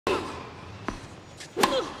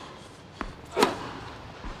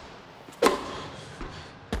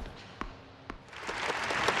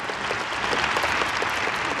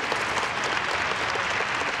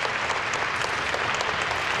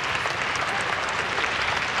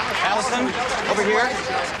Allison, over here.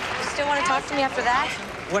 You still want to talk to me after that?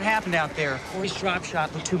 What happened out there? Corey's drop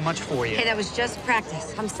shot looked too much for you. Hey, that was just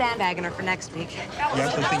practice. I'm sandbagging her for next week. You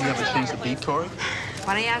actually think you have a chance to beat Corey?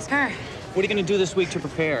 Why don't you ask her? What are you going to do this week to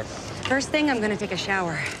prepare? First thing, I'm going to take a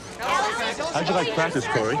shower. How'd you like practice,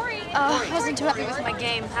 Corey? I wasn't too happy with my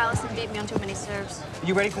game. Allison beat me on too many serves. Are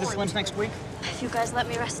you ready for the Slims next week? If you guys let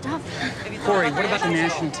me rest up. Corey, what about the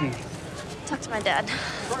national team? Talk to my dad.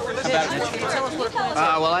 How about it, Mitch?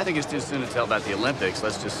 Well, I think it's too soon to tell about the Olympics.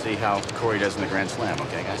 Let's just see how Corey does in the Grand Slam,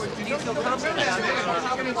 okay, guys?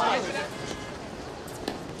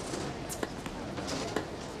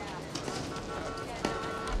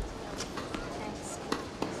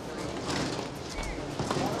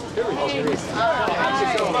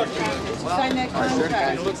 Sign that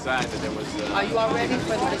contract. It looks sad that there was... Are you all ready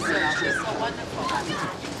for this? It's so wonderful.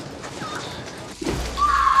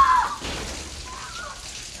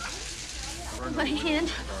 My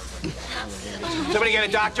hand. Somebody get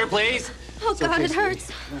a doctor, please? Oh, God, it hurts.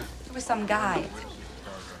 It was some guy.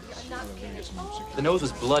 The nose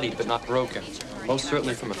was bloodied, but not broken. Most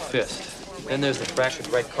certainly from a fist. Then there's the fractured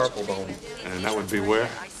right carpal bone. And that would be where?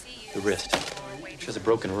 The wrist. She has a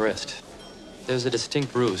broken wrist. There's a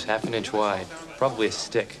distinct bruise, half an inch wide. Probably a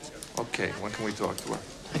stick. Okay, when can we talk to her?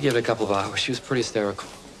 I gave it a couple of hours. She was pretty hysterical.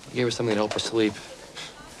 I gave her something to help her sleep.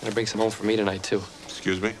 I'm gonna bring some home for me tonight, too.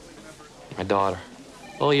 Excuse me? My daughter.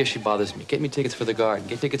 Oh, yeah, she bothers me. Get me tickets for the Garden.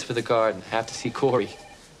 Get tickets for the Garden. Have to see Corey.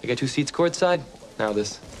 I got 2 seats courtside. Now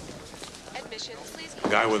this. Admissions, please.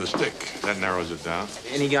 Guy with a stick. That narrows it down.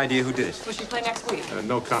 Any idea who did it? Will she play next week?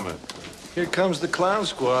 No comment. Here comes the clown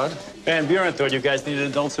squad. Van Buren thought you guys needed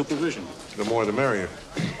adult supervision. The more the merrier.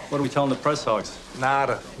 What are we telling the press hogs?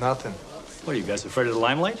 Nada. Nothing. What are you guys afraid of the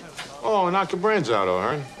limelight? Oh, knock your brains out,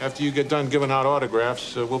 O'Hearn. After you get done giving out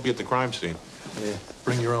autographs, we'll be at the crime scene. Yeah.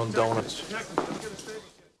 Bring your own donuts.